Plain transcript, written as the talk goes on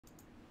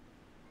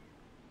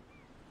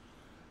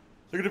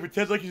They're gonna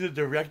pretend like he's a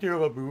director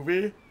of a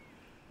movie,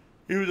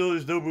 even though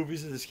there's no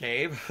movies in this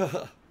game.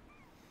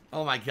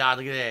 Oh my god,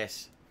 look at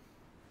this.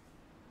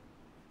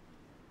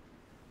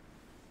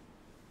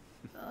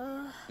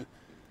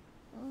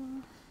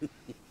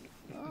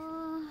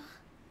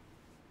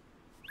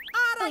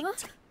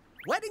 Alright,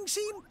 wedding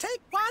scene,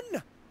 take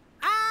one,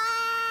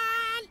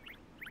 and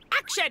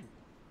action!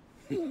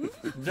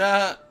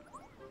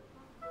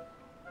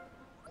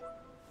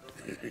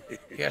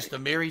 He has to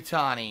marry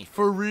Tawny,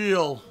 for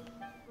real.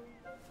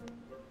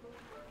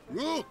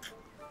 Look!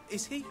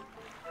 Is he?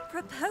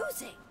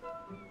 Proposing?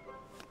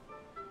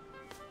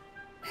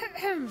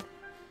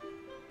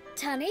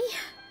 Tunny?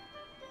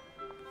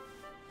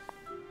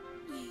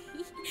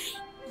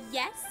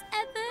 Yes,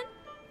 Evan?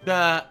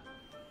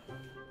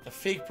 The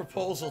fake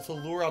proposal to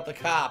lure out the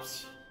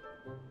cops.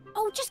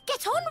 Oh, just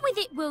get on with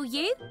it, will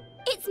you?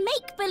 It's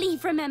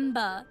make-believe,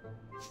 remember?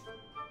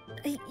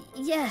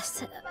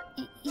 Yes.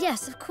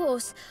 Yes, of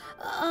course.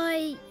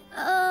 I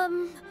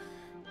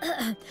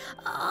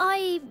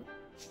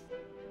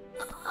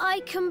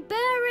can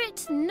bear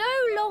it no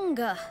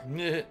longer.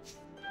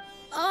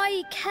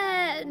 I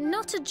care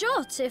not a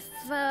jot if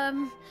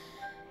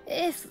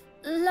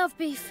love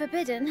be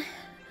forbidden.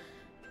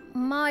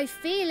 My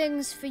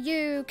feelings for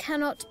you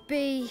cannot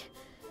be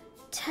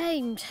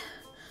tamed.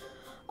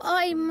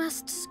 I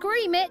must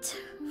scream it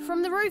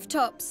from the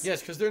rooftops.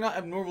 Yes, because they're not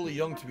abnormally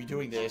young to be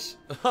doing this.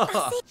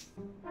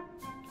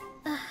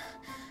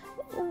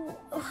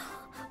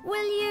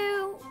 Will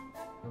you...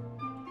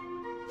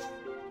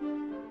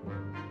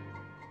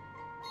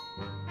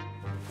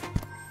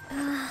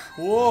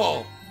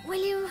 Whoa!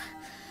 Will you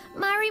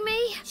marry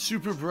me?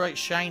 Super bright,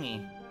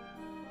 shiny.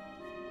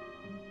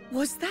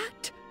 Was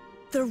that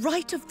the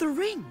rite of the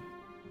ring?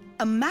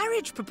 A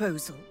marriage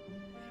proposal?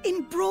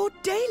 In broad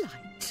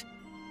daylight?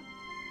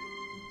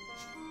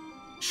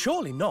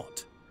 Surely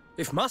not.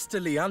 If Master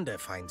Leander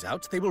finds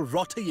out, they will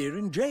rot a year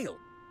in jail.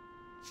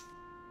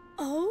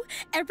 Oh,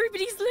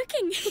 everybody's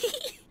looking.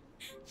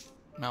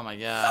 Oh my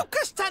god.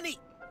 Focus, Tanny!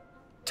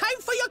 Time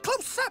for your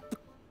close-up!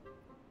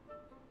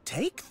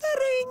 Take the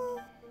ring,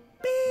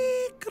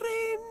 big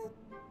ring,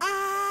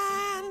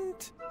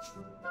 and...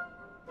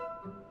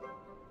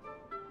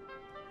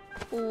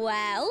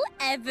 Well,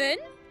 Evan,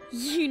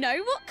 you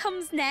know what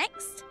comes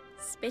next.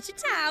 Spit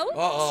it out.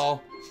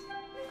 Uh-oh.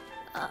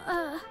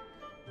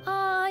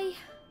 I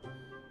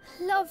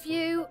love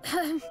you.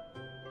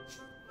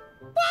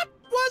 What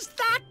was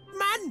that,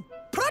 man?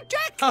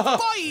 Project,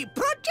 boy,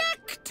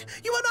 project!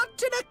 You are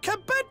not in a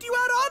cupboard, you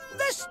are on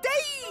the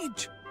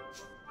stage!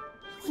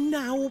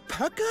 Now,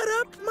 pucker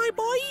up, my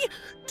boy.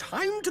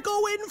 Time to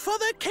go in for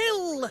the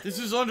kill. This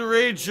is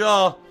underage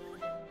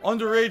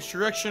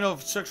direction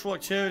of sexual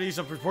activities.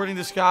 I'm reporting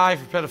this guy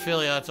for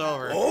pedophilia. It's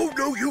over. Oh,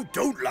 no, you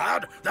don't,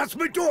 lad. That's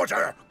my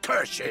daughter,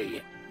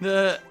 Kirsty.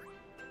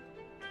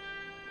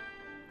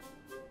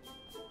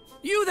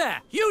 You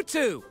there, you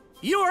two!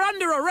 You are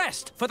under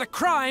arrest for the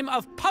crime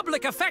of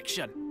public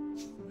affection.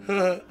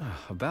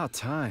 About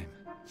time.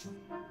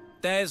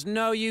 There's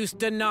no use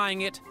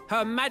denying it.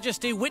 Her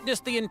Majesty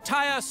witnessed the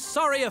entire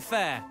sorry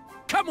affair.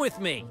 Come with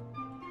me.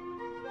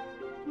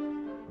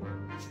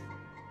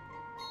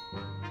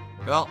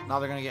 Well, now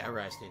they're gonna get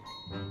arrested.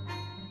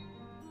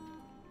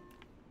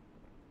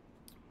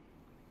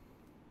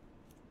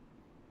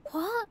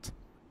 What?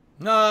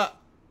 Nah.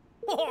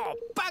 Oh,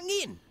 bang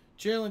in.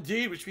 Jail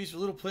indeed, which means a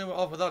little plane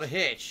off without a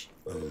hitch.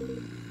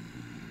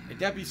 If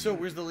that be so,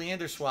 where's the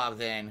Leander swab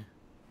then?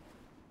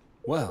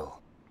 Well.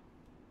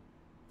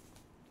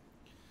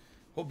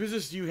 What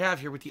business do you have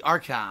here with the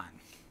Archon?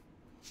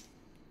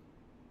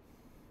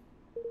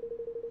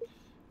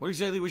 What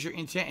exactly was your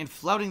intent in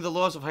flouting the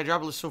laws of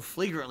Hydropolis so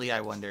flagrantly, I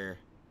wonder?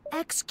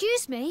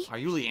 Excuse me? Are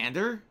you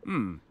Leander?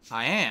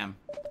 I am.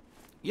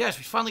 Yes,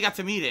 we finally got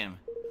to meet him.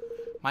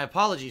 My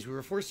apologies, we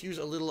were forced to use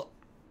a little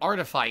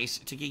artifice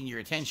to gain your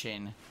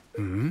attention.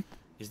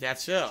 Is that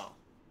so?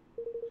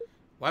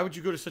 Why would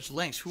you go to such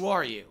lengths? Who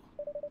are you?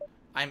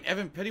 I'm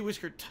Evan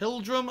Pettywhisker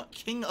Tildrum,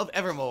 King of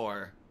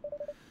Evermore.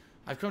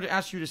 I've come to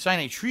ask you to sign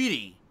a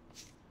treaty.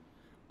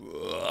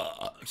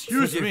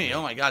 Excuse me.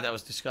 Oh my god, that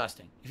was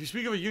disgusting. If you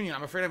speak of a union,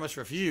 I'm afraid I must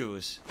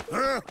refuse.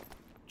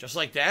 Just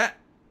like that?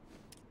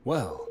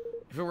 Well.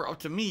 If it were up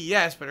to me,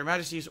 yes, but Her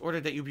Majesty has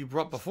ordered that you be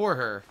brought before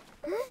her.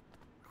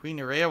 Queen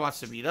Nerea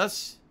wants to meet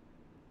us?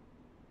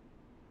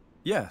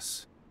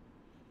 Yes.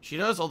 She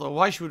does, although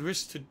why she would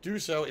wish to do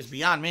so is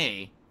beyond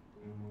me.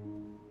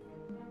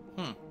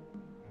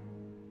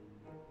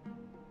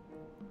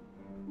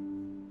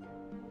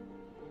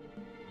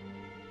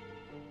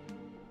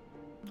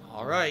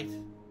 Alright.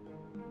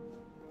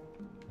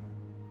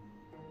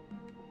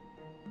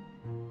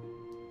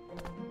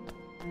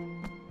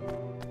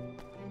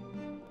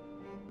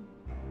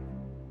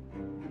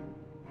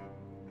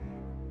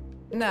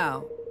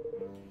 Now.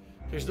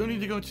 There's no need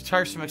to go into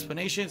tiresome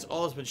explanations.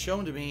 All has been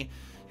shown to me.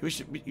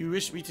 You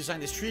wish me to sign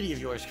this treaty of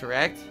yours,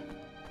 correct?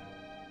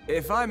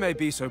 If I may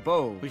be so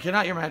bold. We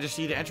cannot, Your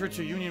Majesty. To enter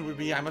into a union would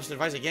be, I must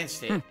advise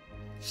against it.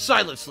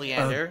 Silence,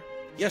 Leander.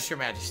 Yes, Your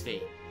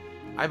Majesty.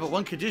 I have but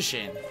one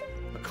condition.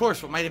 Of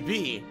course, what might it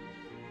be?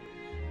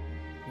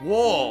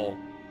 Whoa.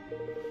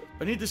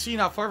 Beneath the sea,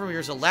 not far from here,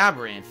 is a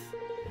labyrinth.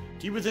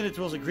 Deep within it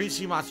dwells a great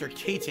sea monster,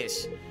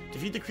 Catus.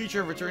 Defeat the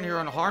creature and return here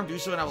unharmed. Do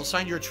so and I will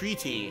sign your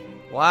treaty.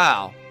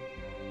 Wow.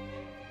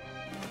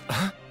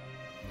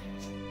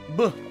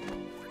 Buh.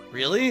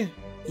 Really?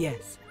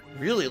 Yes.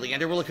 Really,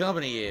 Leander will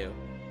accompany you.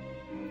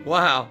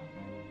 Wow.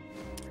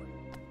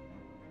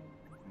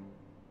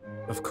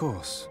 Of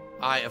course.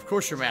 Of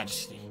course, Your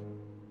Majesty.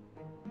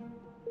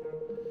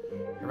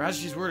 Her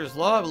Majesty's word is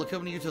law. I will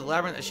accompany you to the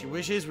labyrinth as she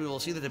wishes. We will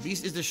see that the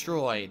beast is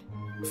destroyed.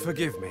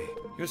 Forgive me.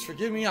 You must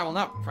forgive me. I will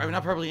not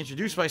properly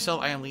introduce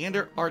myself. I am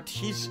Leander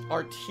Aristi.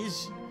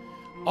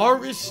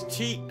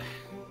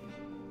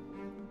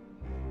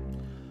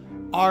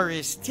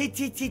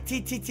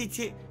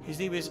 His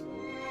name is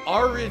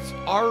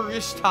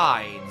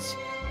Aristides.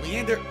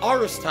 Leander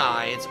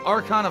Aristides,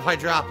 Archon of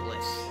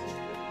Hydropolis.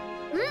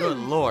 Good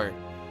lord.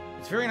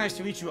 It's very nice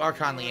to meet you,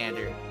 Archon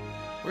Leander.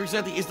 Where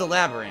exactly is the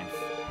labyrinth?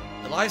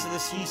 It lies in the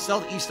sea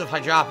southeast of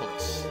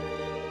Hydropolis.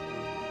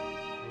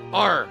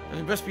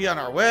 We best be on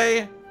our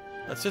way.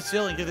 Let's set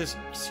sail and give this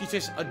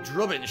Cetus a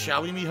drubbing,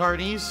 shall we, me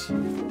hearties?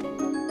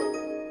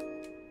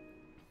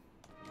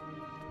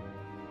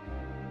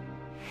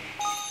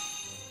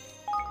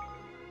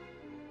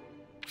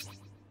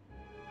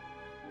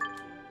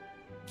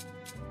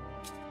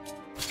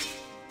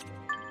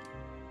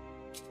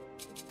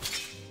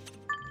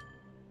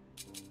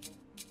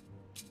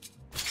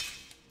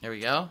 There we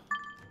go.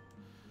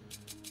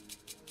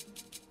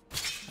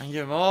 I can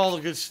give him all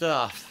the good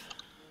stuff.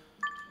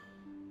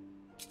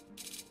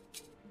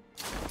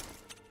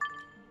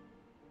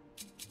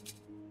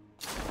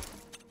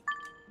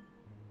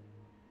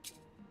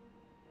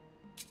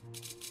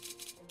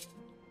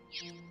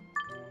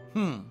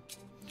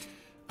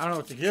 I don't know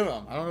what to give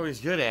him. I don't know what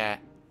he's good at.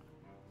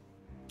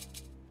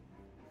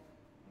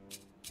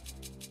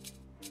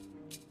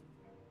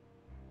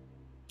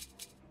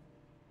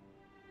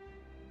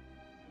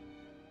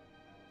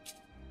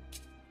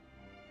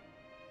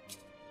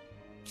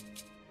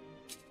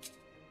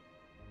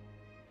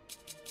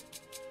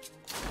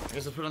 I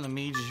guess I'll put on the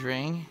mage's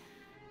ring.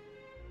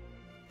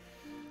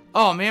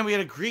 Oh man, we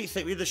had a great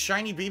thing. We had the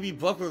shiny baby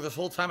buckler this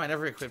whole time. I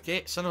never equipped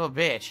it. Son of a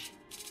bitch.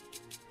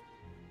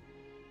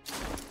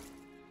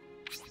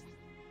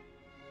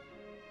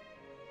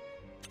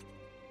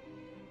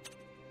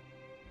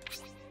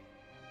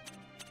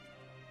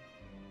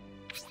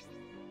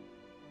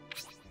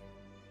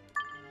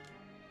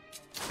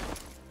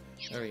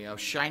 There we go.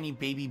 Shiny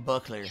baby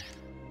buckler.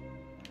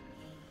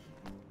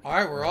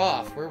 Alright, we're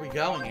off. Where are we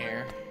going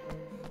here?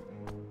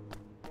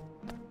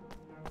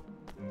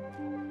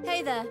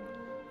 Hey there.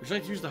 Would you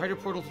like to use the Hydro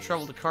Portal to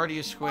travel to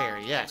Cardia Square?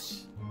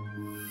 Yes.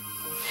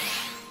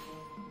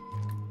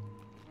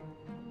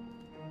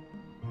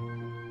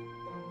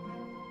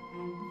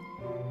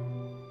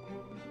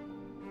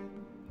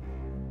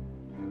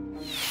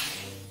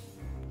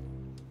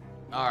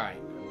 Alright.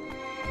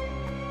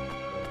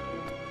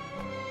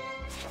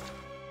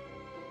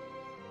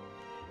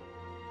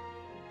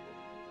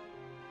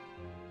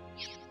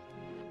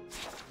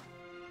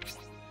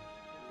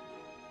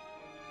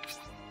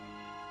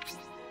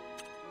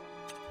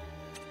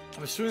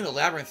 I'm assuming the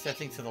labyrinth's that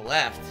thing to the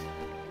left.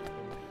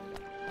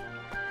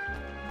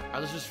 Alright,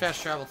 let's just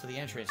fast travel to the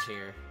entrance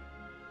here.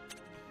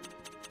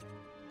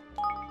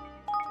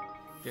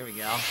 There we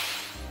go.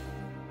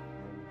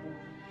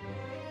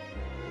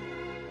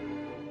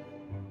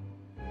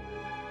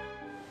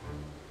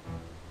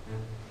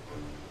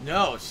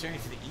 No, it's turning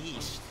to the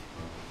east.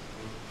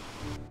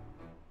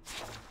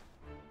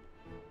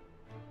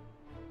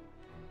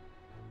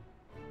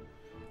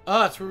 Oh,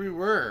 that's where we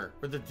were.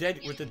 With the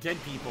dead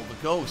people, the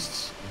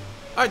ghosts.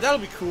 Alright, that'll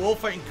be cool.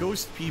 Fighting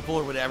ghost people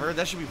or whatever.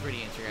 That should be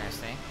pretty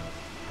interesting.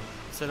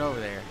 Let's head over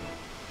there.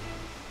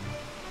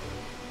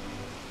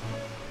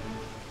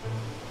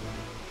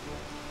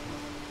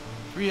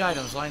 Three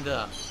items lined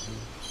up.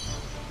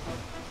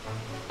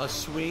 A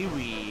sway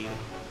weed.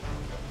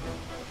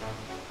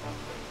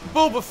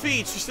 Boba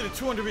Fett just did a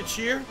 200-bit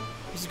cheer.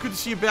 It's good to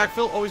see you back,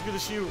 Phil. Always good to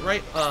see you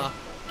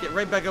get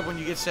right back up when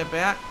you get sent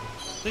back.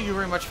 Thank you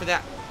very much for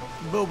that,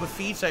 Boba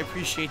Fett. I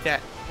appreciate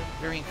that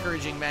very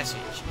encouraging message.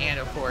 And,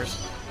 of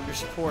course, your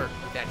support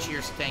with that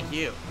cheers. Thank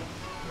you.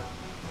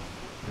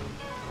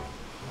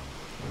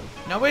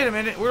 Now, wait a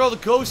minute. Where'd all the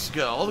ghosts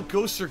go? All the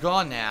ghosts are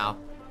gone now.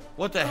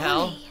 What the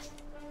hell?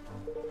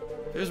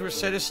 There's where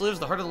Cetus lives.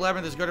 The heart of the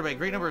labyrinth is guarded by a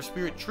great number of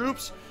spirit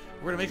troops.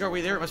 We're going to make our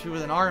way there. It must be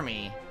with an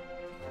army.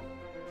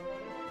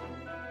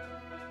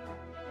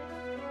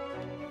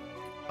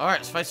 Alright,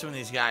 let's fight some of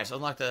these guys.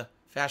 Unlock the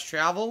fast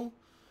travel.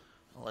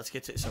 Let's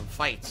get to some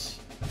fights.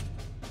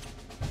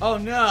 Oh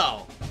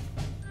no!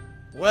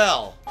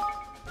 Well.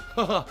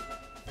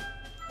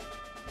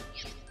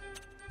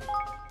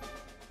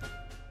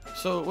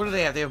 So, what do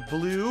they have? They have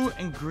blue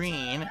and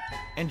green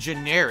and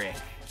generic.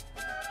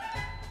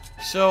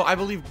 So, I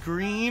believe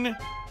green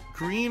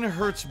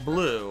hurts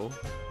blue.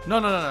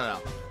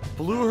 No.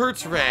 Blue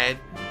hurts red.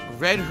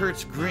 Red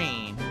hurts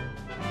green.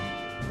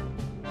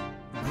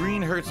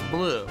 Green hurts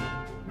blue.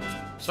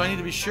 So I need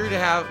to be sure to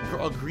have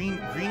green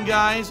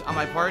guys on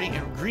my party,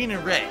 and green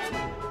and red.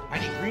 I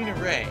need green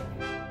and red.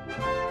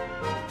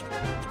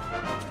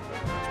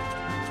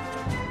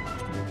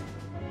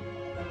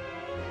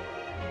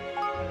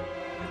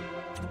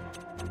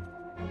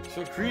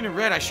 So green and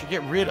red, I should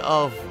get rid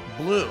of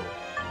blue.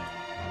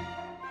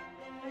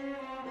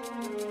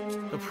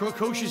 The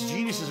precocious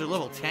geniuses are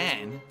level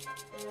 10.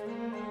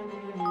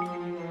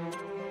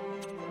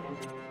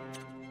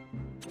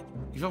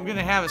 If I'm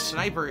gonna have a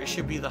sniper, it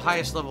should be the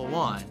highest level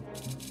 1.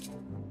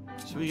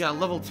 So we got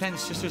level 10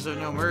 Sisters of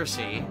No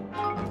Mercy.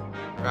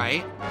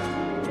 Right?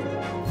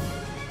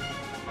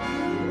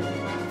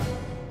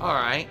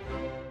 Alright.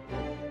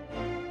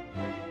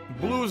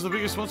 Blue is the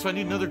biggest one, so I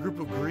need another group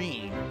of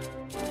green.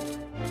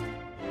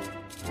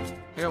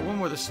 I got one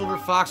more. The Silver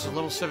Fox is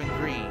level 7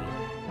 green.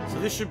 So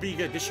this should be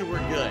good. This should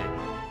work good.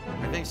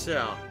 I think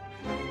so.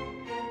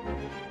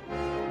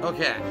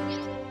 Okay.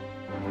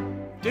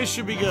 This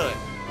should be good.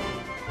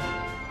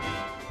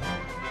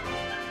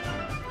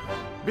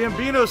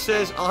 Bambino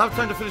says, I'll have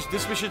time to finish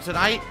this mission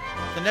tonight.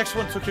 The next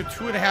one took him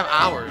 2.5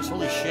 hours.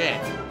 Holy shit.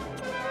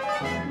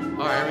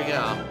 Alright, here we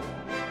go.